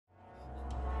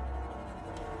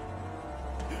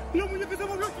La muñeca se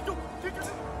movió, Chicho.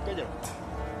 Cállate.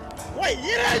 Wait,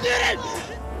 get it!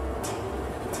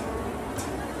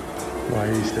 Why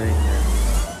are you staying here?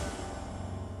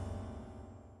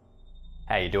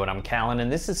 How you doing? I'm Callan and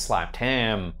this is Slapped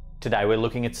Ham. Today we're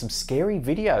looking at some scary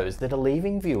videos that are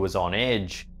leaving viewers on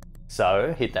edge.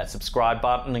 So hit that subscribe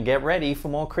button and get ready for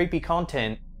more creepy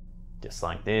content just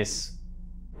like this.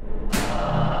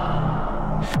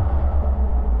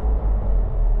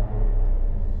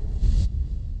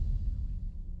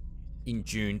 In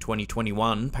June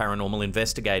 2021, paranormal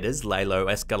investigators Lalo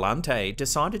Escalante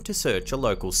decided to search a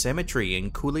local cemetery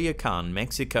in Culiacan,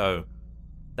 Mexico.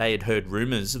 They had heard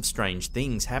rumours of strange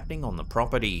things happening on the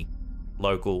property.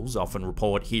 Locals often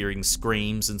report hearing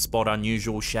screams and spot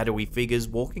unusual shadowy figures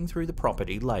walking through the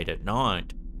property late at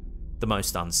night. The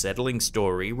most unsettling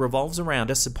story revolves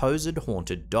around a supposed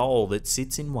haunted doll that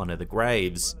sits in one of the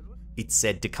graves. It's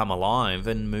said to come alive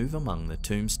and move among the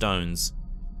tombstones.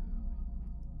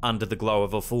 Under the glow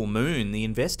of a full moon, the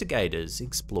investigators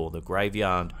explore the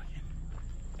graveyard.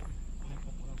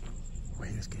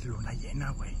 Güey, es que es luna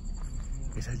llena, güey.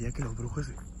 Es el día que los brujos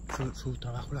su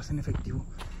trabajo lo hacen efectivo.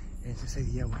 Es ese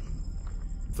día, güey.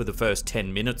 For the first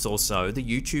 10 minutes or so, the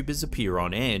YouTubers appear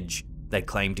on edge. They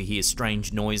claim to hear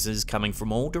strange noises coming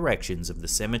from all directions of the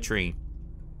cemetery.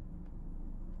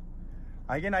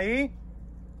 ¿Alguien ahí?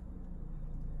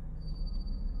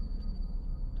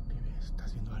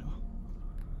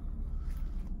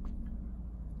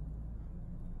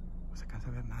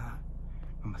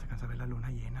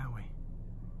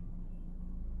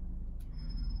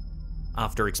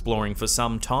 After exploring for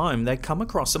some time, they come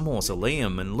across a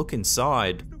mausoleum and look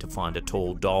inside to find a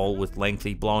tall doll with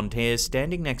lengthy blonde hair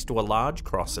standing next to a large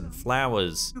cross and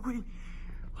flowers.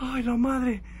 Ay, la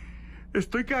madre.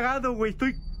 Estoy cagado, güey.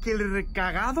 Estoy que le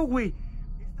recagado, güey.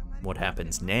 What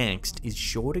happens next is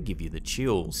sure to give you the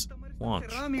chills.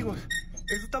 Watch. Amigos.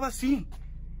 Eso estaba así.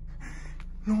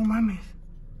 No mames.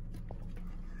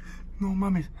 No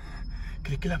mames.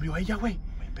 Creí que la abrió ella, güey.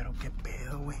 Pero qué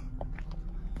pedo, güey.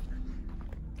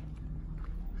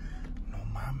 No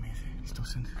mames. Esto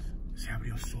se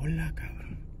abrió sola,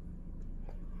 cabrón.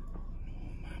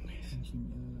 No mames.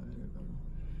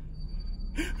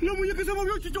 La muñeca se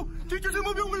movió, Chicho. Chicho se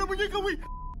movió, güey, la muñeca, güey.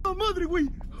 La madre, güey.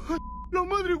 La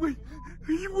madre, güey.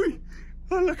 Ay, güey.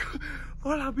 A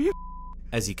la mierda.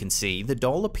 As you can see, the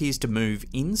doll appears to move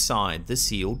inside the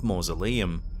sealed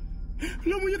mausoleum.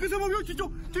 La muñeca se movió,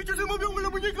 Chicho. Chicho se movió, güey, la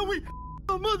muñeca, güey.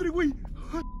 La madre, güey.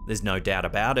 There's no doubt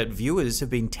about it, viewers have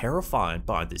been terrified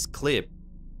by this clip.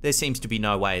 There seems to be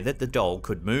no way that the doll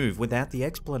could move without the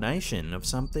explanation of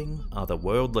something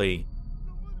otherworldly.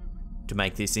 To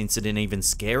make this incident even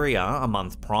scarier, a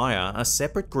month prior, a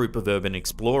separate group of urban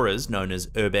explorers known as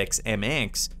Urbex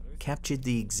MX captured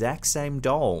the exact same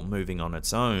doll moving on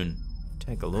its own.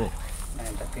 Take a look.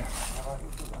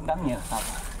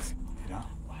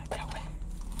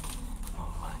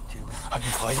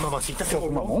 Ay, mamacita, se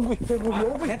movió, güey. Se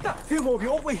movió, güey. Se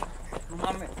movió, güey. No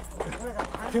mames.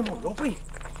 Se movió, güey.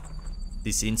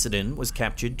 This incident was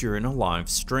captured during a live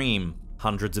stream.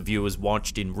 Hundreds of viewers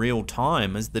watched in real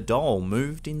time as the doll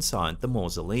moved inside the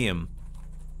mausoleum.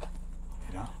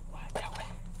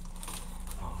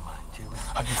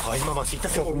 Ay, mamacita,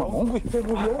 se movió, güey. Se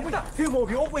movió, güey. Se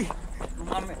movió, güey. No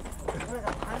mames.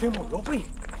 Se movió, güey.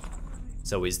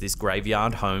 So is this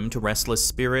graveyard home to restless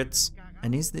spirits?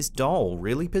 And is this doll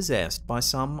really possessed by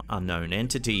some unknown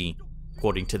entity?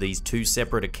 According to these two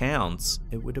separate accounts,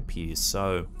 it would appear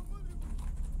so.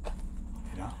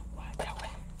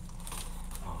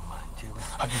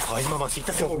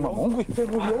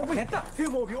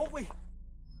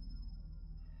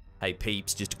 Hey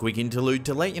peeps, just a quick interlude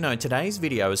to let you know today's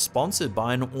video is sponsored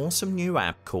by an awesome new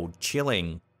app called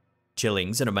Chilling.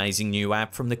 Chilling's an amazing new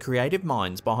app from the creative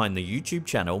minds behind the YouTube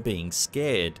channel Being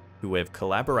Scared, who we've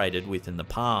collaborated with in the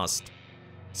past.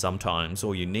 Sometimes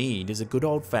all you need is a good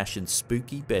old-fashioned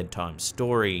spooky bedtime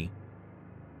story.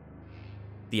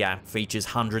 The app features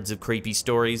hundreds of creepy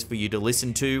stories for you to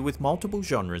listen to with multiple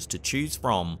genres to choose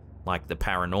from, like the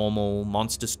paranormal,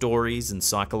 monster stories and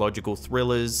psychological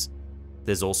thrillers.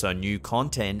 There's also new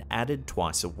content added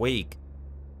twice a week.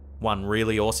 One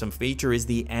really awesome feature is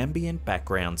the ambient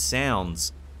background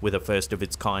sounds. With a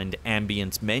first-of-its-kind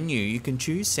ambience menu, you can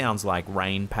choose sounds like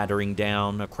rain pattering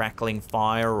down, a crackling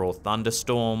fire, or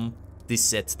thunderstorm. This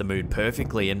sets the mood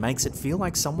perfectly and makes it feel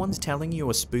like someone's telling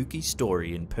you a spooky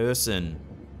story in person.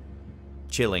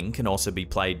 Chilling can also be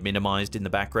played minimized in the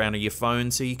background of your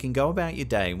phone so you can go about your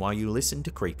day while you listen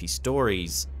to creepy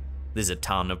stories. There's a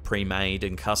ton of pre-made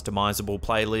and customizable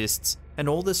playlists, and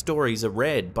all the stories are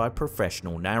read by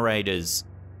professional narrators.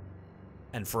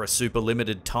 And for a super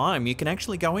limited time, you can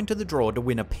actually go into the draw to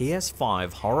win a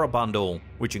PS5 horror bundle,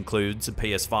 which includes a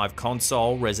PS5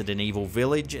 console, Resident Evil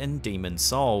Village, and Demon's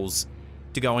Souls.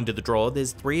 To go into the draw,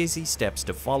 there's 3 easy steps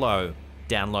to follow.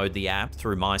 Download the app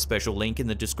through my special link in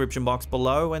the description box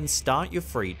below and start your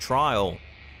free trial.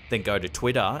 Then go to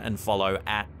Twitter and follow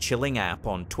 @ChillingApp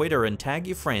on Twitter and tag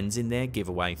your friends in their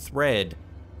giveaway thread.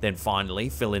 Then finally,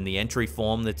 fill in the entry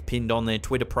form that's pinned on their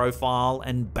Twitter profile,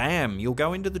 and bam, you'll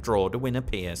go into the draw to win a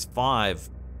PS5.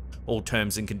 All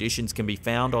terms and conditions can be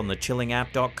found on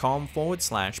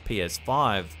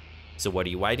thechillingapp.com/PS5. So what are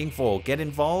you waiting for? Get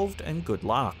involved and good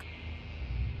luck.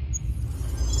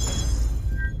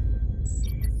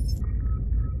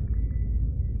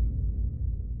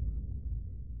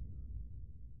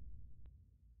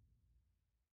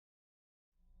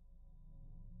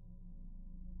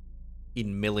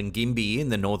 In Milingimbi in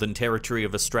the Northern Territory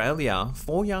of Australia,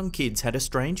 4 young kids had a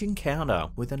strange encounter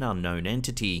with an unknown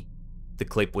entity. The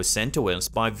clip was sent to us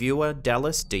by viewer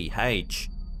Dallas DH.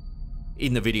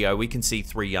 In the video we can see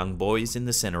 3 young boys in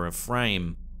the centre of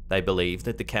frame. They believe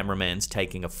that the cameraman's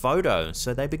taking a photo,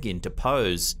 so they begin to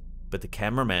pose, but the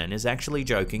cameraman is actually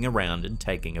joking around and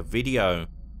taking a video.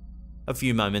 A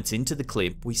few moments into the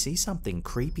clip we see something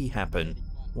creepy happen.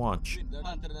 Watch.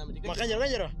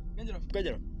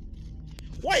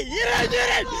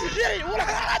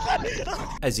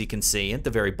 As you can see at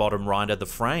the very bottom right of the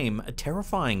frame, a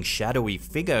terrifying shadowy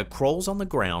figure crawls on the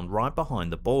ground right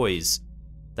behind the boys.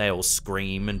 They all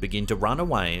scream and begin to run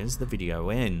away as the video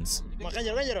ends.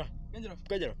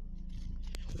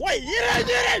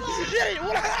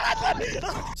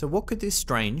 So what could this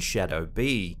strange shadow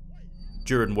be?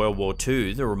 During World War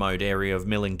II, the remote area of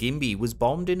Milingimbi was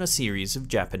bombed in a series of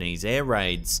Japanese air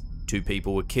raids. 2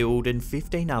 people were killed and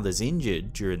 15 others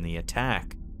injured during the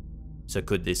attack. So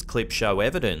could this clip show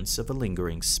evidence of a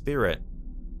lingering spirit?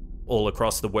 All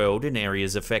across the world, in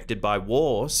areas affected by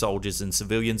war, soldiers and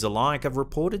civilians alike have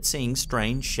reported seeing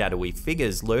strange shadowy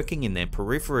figures lurking in their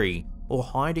periphery or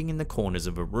hiding in the corners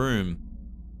of a room.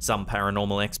 Some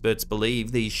paranormal experts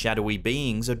believe these shadowy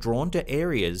beings are drawn to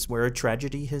areas where a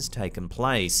tragedy has taken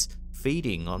place,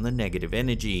 feeding on the negative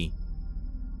energy.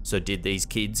 So did these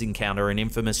kids encounter an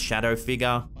infamous shadow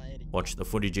figure? Watch the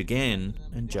footage again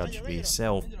and judge for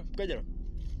yourself.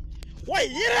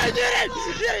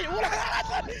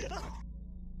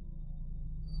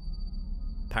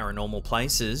 Paranormal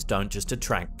places don't just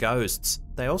attract ghosts,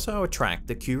 they also attract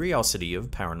the curiosity of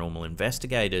paranormal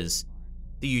investigators.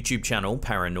 The YouTube channel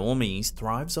Paranormies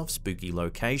thrives off spooky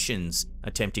locations,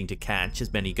 attempting to catch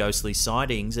as many ghostly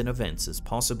sightings and events as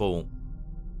possible.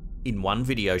 In one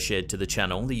video shared to the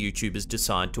channel, the YouTubers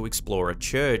decide to explore a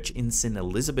church in St.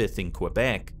 Elizabeth in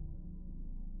Quebec.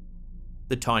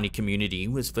 The tiny community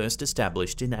was first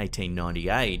established in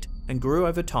 1898 and grew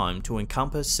over time to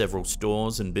encompass several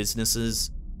stores and businesses.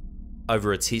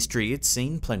 Over its history, it's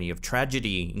seen plenty of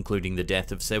tragedy, including the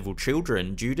death of several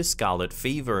children due to scarlet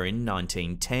fever in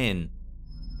 1910.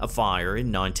 A fire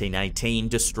in 1918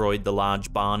 destroyed the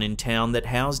large barn in town that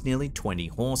housed nearly 20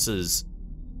 horses.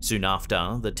 Soon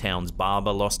after, the town's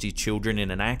barber lost his children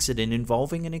in an accident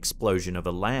involving an explosion of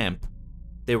a lamp.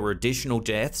 There were additional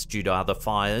deaths due to other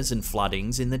fires and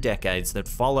floodings in the decades that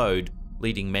followed,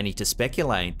 leading many to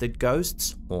speculate that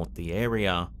ghosts haunt the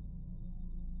area.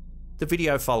 The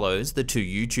video follows the 2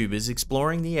 YouTubers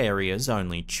exploring the area's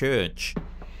only church.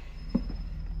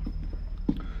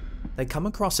 They come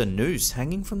across a noose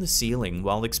hanging from the ceiling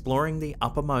while exploring the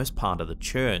uppermost part of the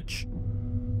church.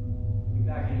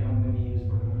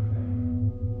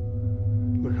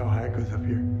 Look how high it goes up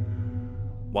here.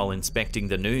 While inspecting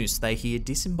the noose, they hear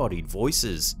disembodied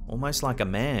voices, almost like a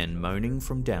man moaning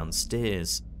from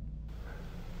downstairs.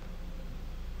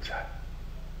 What's that?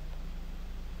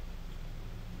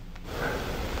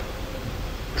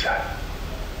 What's that?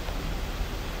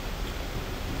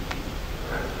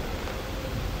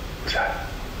 What's that?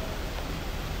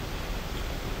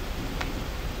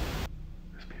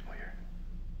 There's people here.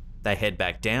 They head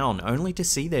back down, only to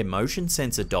see their motion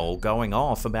sensor doll going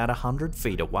off about 100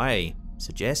 feet away,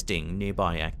 suggesting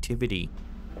nearby activity.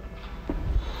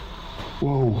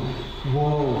 Whoa.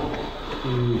 Whoa.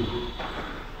 Dude.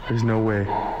 There's no way.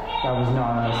 That was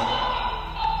not us.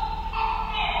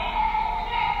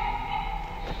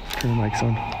 Turn the mics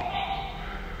on.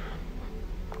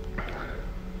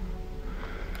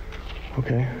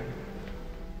 Okay.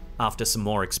 After some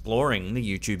more exploring, the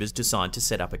YouTubers decide to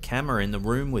set up a camera in the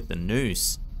room with the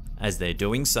noose. As they're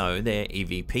doing so, their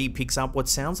EVP picks up what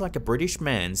sounds like a British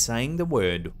man saying the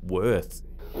word worth.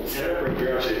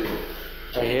 Right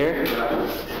here?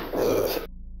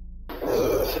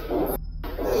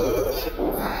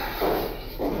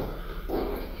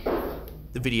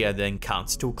 The video then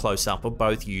cuts to a close-up of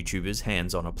both YouTubers'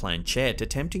 hands on a planchette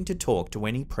attempting to talk to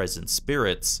any present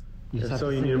spirits. So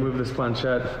you need to move this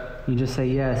planchette. You just say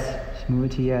yes. Just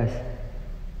move it to yes.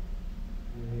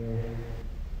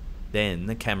 Then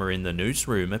the camera in the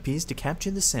newsroom appears to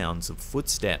capture the sounds of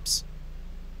footsteps.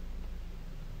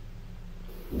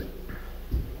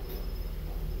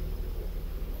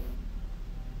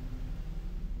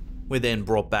 We're then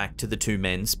brought back to the two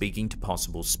men speaking to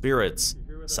possible spirits.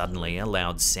 Suddenly, a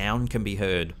loud sound can be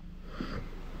heard.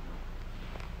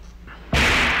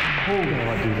 Oh,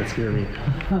 dude, that scared me.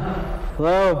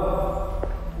 Hello?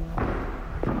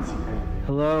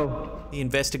 Hello? The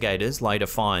investigators later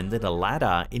find that a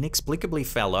ladder inexplicably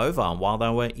fell over while they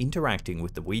were interacting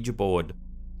with the Ouija board.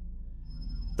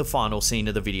 The final scene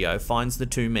of the video finds the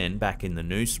two men back in the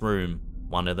newsroom.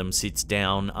 One of them sits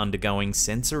down, undergoing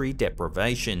sensory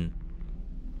deprivation.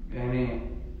 Benny.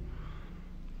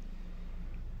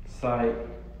 Sight.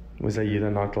 Was that you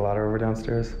that knocked the ladder over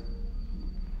downstairs?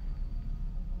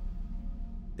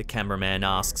 The cameraman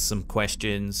asks some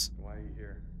questions. Why are you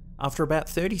here? After about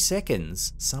 30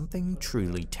 seconds, something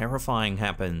truly terrifying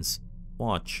happens.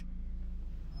 Watch.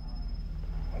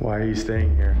 Why are you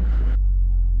staying here?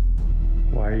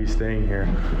 Why are you staying here?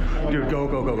 Dude, go.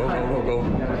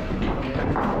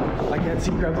 I can't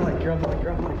see. Grab the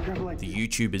light. The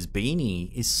YouTuber's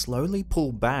beanie is slowly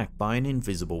pulled back by an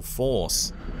invisible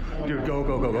force. Dude, go.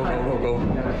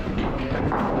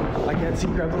 I can't see.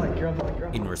 Grab the light.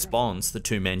 In response, the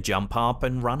two men jump up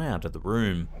and run out of the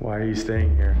room. Why are you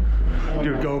staying here?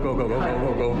 Dude, go.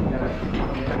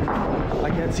 I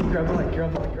can't see. Grab the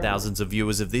light. Thousands of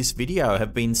viewers of this video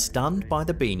have been stunned by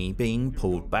the beanie being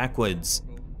pulled backwards.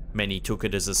 Many took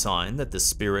it as a sign that the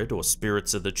spirit or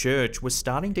spirits of the church were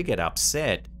starting to get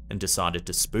upset and decided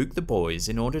to spook the boys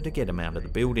in order to get them out of the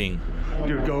building.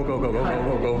 Dude, go.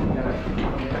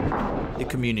 The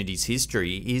community's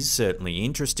history is certainly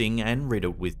interesting and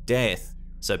riddled with death,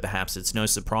 so perhaps it's no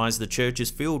surprise the church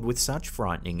is filled with such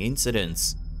frightening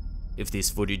incidents. If this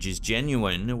footage is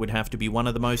genuine, it would have to be one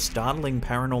of the most startling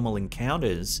paranormal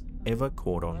encounters ever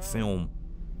caught on film.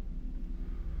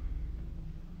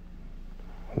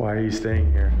 Why are you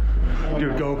staying here?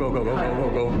 Dude, go.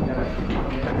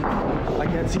 I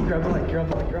can't see. Grab the light.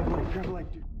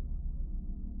 Dude.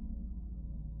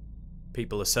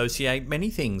 People associate many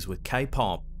things with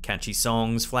K-pop, catchy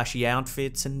songs, flashy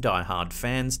outfits, and die-hard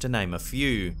fans to name a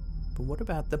few. But what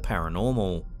about the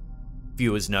paranormal?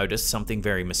 Viewers noticed something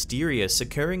very mysterious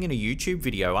occurring in a YouTube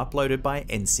video uploaded by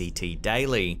NCT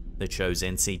Daily that shows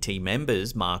NCT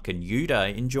members Mark and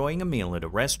Yuta enjoying a meal at a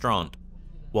restaurant.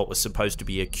 What was supposed to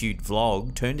be a cute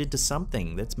vlog turned into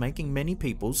something that's making many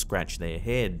people scratch their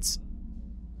heads.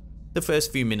 The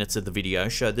first few minutes of the video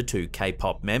show the two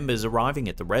K-pop members arriving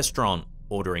at the restaurant,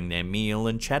 ordering their meal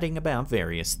and chatting about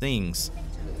various things.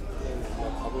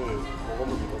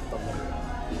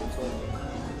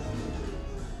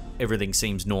 Everything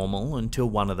seems normal until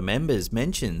one of the members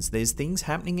mentions there's things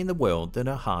happening in the world that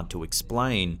are hard to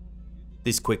explain.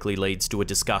 This quickly leads to a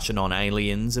discussion on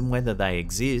aliens and whether they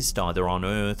exist either on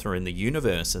Earth or in the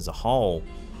universe as a whole.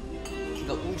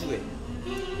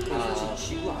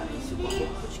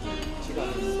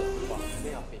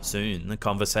 Soon, the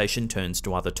conversation turns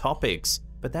to other topics,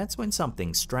 but that's when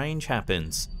something strange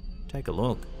happens. Take a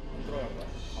look.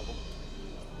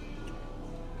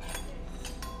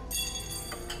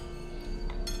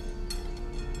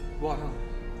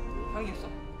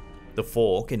 The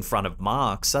fork in front of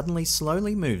Mark suddenly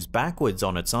slowly moves backwards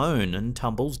on its own and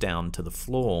tumbles down to the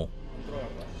floor.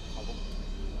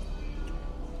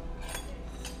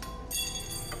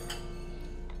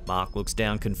 Mark looks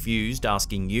down confused,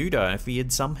 asking Yuta if he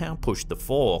had somehow pushed the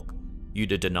fork.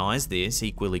 Yuta denies this,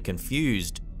 equally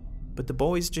confused, but the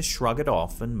boys just shrug it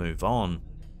off and move on.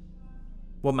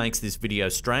 What makes this video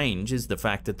strange is the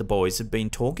fact that the boys have been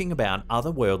talking about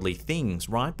otherworldly things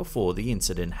right before the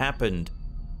incident happened.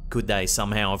 Could they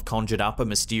somehow have conjured up a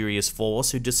mysterious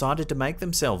force who decided to make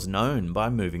themselves known by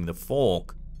moving the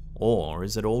fork? Or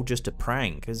is it all just a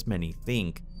prank, as many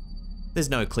think? There's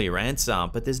no clear answer,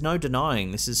 but there's no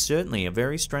denying this is certainly a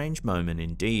very strange moment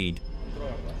indeed.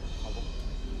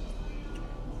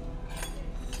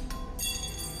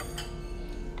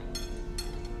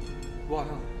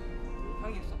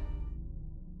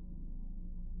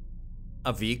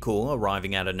 A vehicle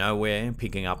arriving out of nowhere,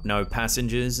 picking up no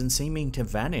passengers and seeming to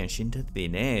vanish into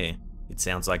thin air. It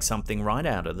sounds like something right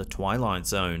out of the Twilight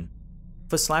Zone.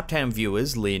 For Slaptown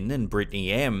viewers Lin and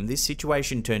Brittany M, this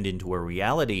situation turned into a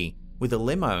reality, with a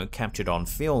limo captured on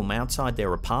film outside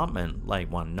their apartment late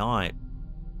one night.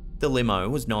 The limo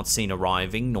was not seen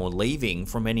arriving nor leaving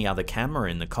from any other camera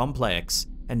in the complex,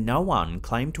 and no one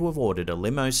claimed to have ordered a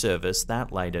limo service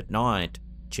that late at night,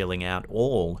 chilling out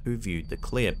all who viewed the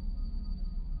clip.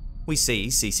 We see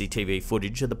CCTV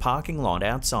footage of the parking lot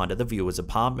outside of the viewer's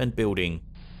apartment building.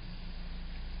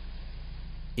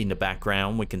 In the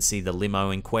background, we can see the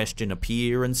limo in question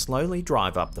appear and slowly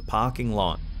drive up the parking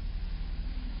lot.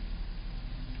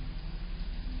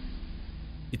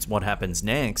 It's what happens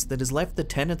next that has left the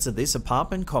tenants of this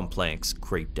apartment complex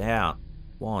creeped out.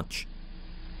 Watch.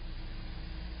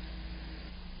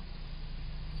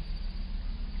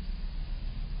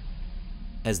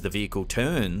 As the vehicle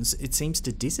turns, it seems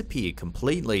to disappear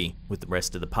completely, with the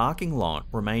rest of the parking lot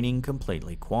remaining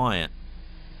completely quiet.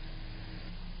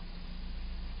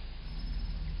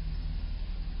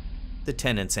 The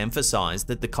tenants emphasise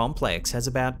that the complex has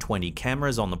about 20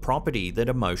 cameras on the property that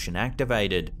are motion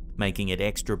activated, making it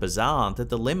extra bizarre that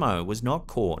the limo was not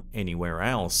caught anywhere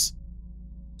else.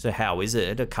 So how is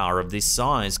it a car of this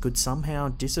size could somehow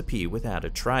disappear without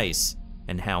a trace,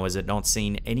 and how is it not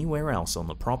seen anywhere else on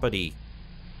the property?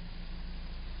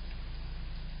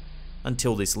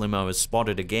 Until this limo is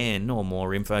spotted again or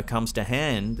more info comes to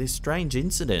hand, this strange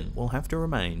incident will have to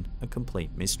remain a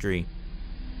complete mystery.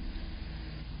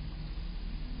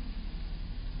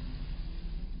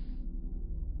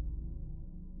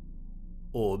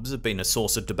 Orbs have been a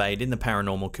source of debate in the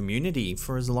paranormal community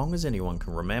for as long as anyone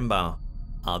can remember.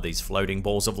 Are these floating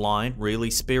balls of light really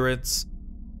spirits?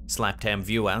 Slaptown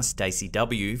viewer Staci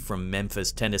W from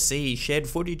Memphis, Tennessee shared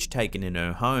footage taken in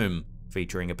her home,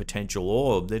 featuring a potential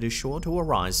orb that is sure to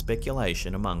arise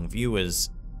speculation among viewers.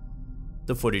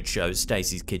 The footage shows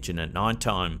Staci's kitchen at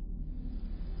nighttime.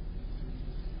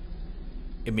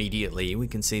 Immediately, we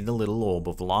can see the little orb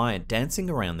of light dancing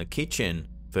around the kitchen,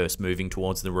 first moving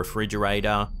towards the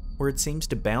refrigerator, where it seems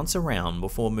to bounce around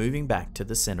before moving back to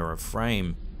the center of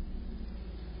frame.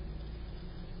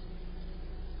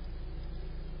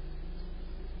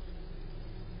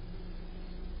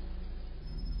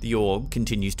 The orb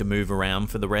continues to move around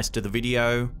for the rest of the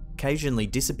video, occasionally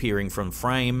disappearing from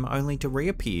frame only to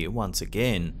reappear once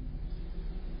again.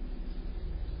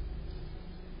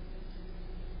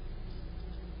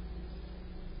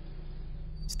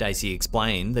 Staci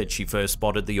explained that she first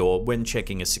spotted the orb when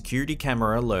checking a security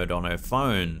camera alert on her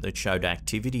phone that showed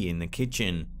activity in the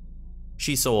kitchen.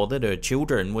 She saw that her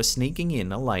children were sneaking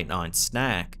in a late night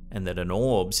snack and that an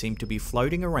orb seemed to be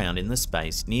floating around in the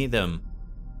space near them.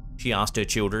 She asked her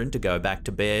children to go back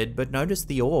to bed but noticed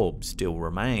the orb still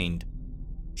remained.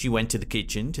 She went to the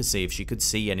kitchen to see if she could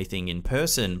see anything in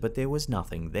person, but there was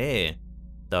nothing there,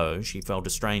 though she felt a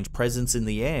strange presence in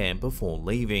the air before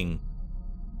leaving.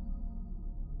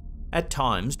 At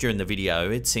times during the video,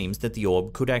 it seems that the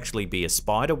orb could actually be a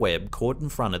spider web caught in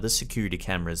front of the security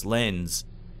camera's lens.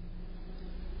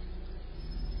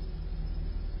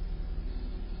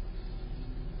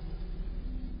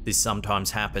 This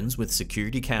sometimes happens with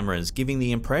security cameras, giving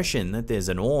the impression that there's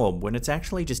an orb when it's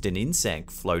actually just an insect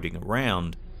floating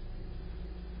around.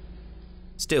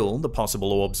 Still, the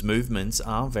possible orb's movements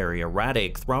are very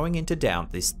erratic, throwing into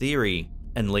doubt this theory,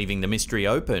 and leaving the mystery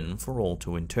open for all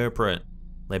to interpret.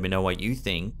 Let me know what you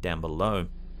think down below.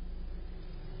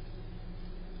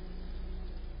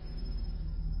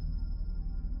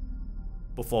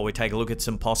 Before we take a look at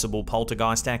some possible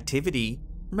poltergeist activity,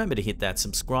 remember to hit that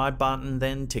subscribe button,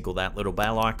 then tickle that little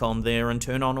bell icon there and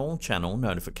turn on all channel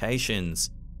notifications.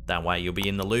 That way you'll be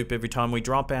in the loop every time we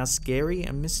drop our scary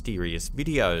and mysterious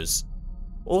videos.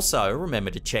 Also,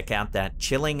 remember to check out that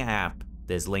chilling app.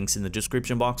 There's links in the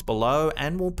description box below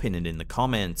and we'll pin it in the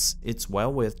comments. It's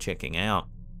well worth checking out.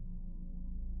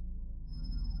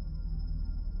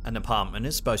 An apartment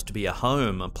is supposed to be a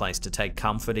home, a place to take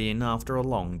comfort in after a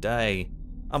long day.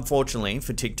 Unfortunately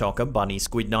for TikToker Bunny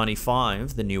Squid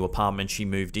 95, the new apartment she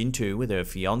moved into with her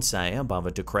fiance above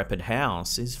a decrepit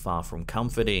house is far from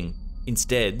comforting.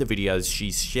 Instead, the videos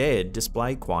she's shared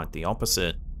display quite the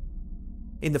opposite.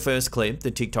 In the first clip,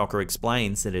 the TikToker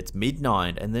explains that it's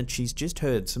midnight and that she's just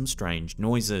heard some strange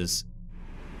noises.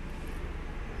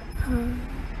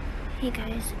 Hey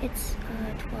guys, it's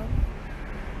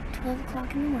 12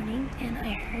 o'clock in the morning and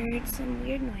I heard some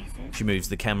weird noises. She moves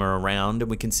the camera around and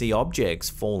we can see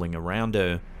objects falling around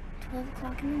her. 12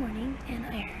 o'clock in the morning and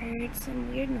I heard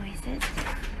some weird noises.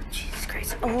 Jesus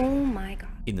Christ, oh my god.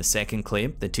 In the second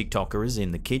clip, the TikToker is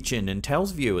in the kitchen and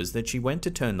tells viewers that she went to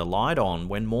turn the light on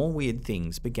when more weird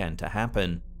things began to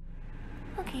happen.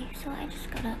 Okay, so I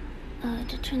just got up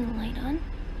to turn the light on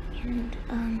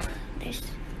and there's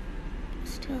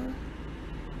still...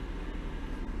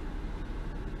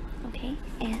 Okay,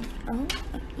 and, oh,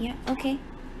 yeah, okay.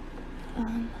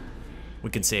 We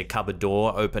can see a cupboard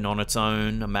door open on its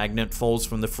own, a magnet falls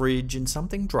from the fridge, and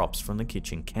something drops from the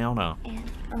kitchen counter.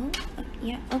 And,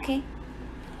 yeah, okay.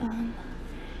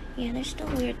 Yeah, there's still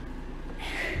weird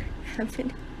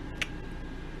happening.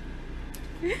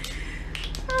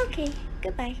 Okay,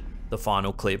 goodbye. The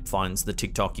final clip finds the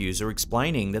TikTok user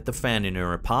explaining that the fan in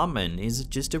her apartment is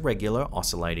just a regular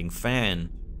oscillating fan.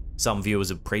 Some viewers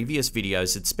of previous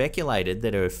videos had speculated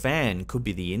that her fan could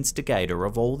be the instigator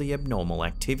of all the abnormal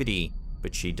activity,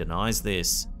 but she denies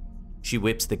this. She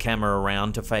whips the camera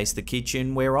around to face the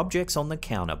kitchen where objects on the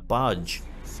counter budge.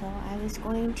 So I was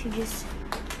going to just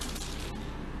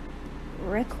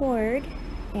record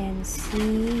and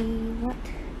see what...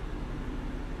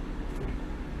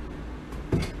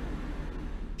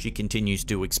 She continues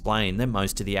to explain that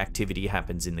most of the activity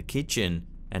happens in the kitchen,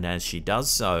 and as she does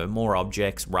so, more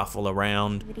objects ruffle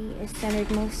around. Activity is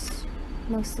centered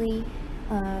mostly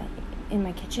in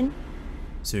my kitchen.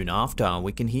 Soon after,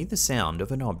 we can hear the sound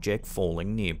of an object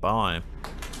falling nearby.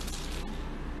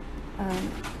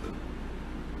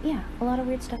 Yeah, a lot of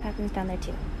weird stuff happens down there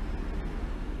too.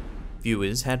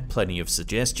 Viewers had plenty of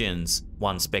suggestions.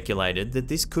 One speculated that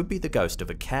this could be the ghost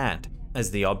of a cat,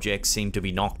 as the objects seemed to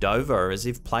be knocked over as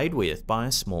if played with by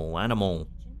a small animal.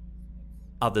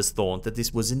 Others thought that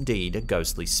this was indeed a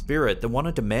ghostly spirit that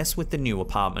wanted to mess with the new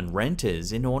apartment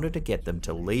renters in order to get them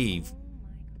to leave.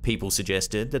 People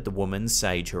suggested that the woman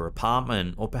sage her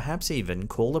apartment, or perhaps even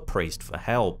call a priest for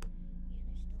help.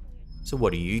 So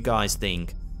what do you guys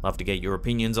think? Love to get your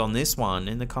opinions on this one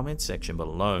in the comments section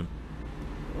below.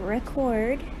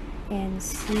 Record and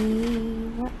see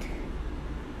what...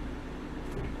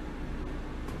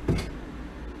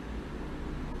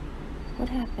 What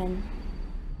happened?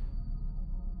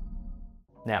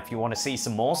 Now, if you want to see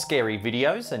some more scary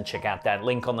videos, then check out that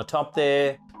link on the top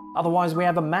there. Otherwise, we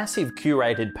have a massive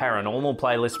curated paranormal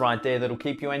playlist right there that'll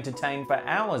keep you entertained for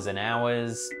hours and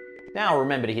hours. Now,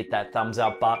 remember to hit that thumbs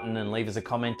up button and leave us a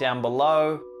comment down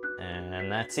below.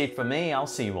 And that's it for me. I'll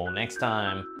see you all next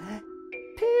time.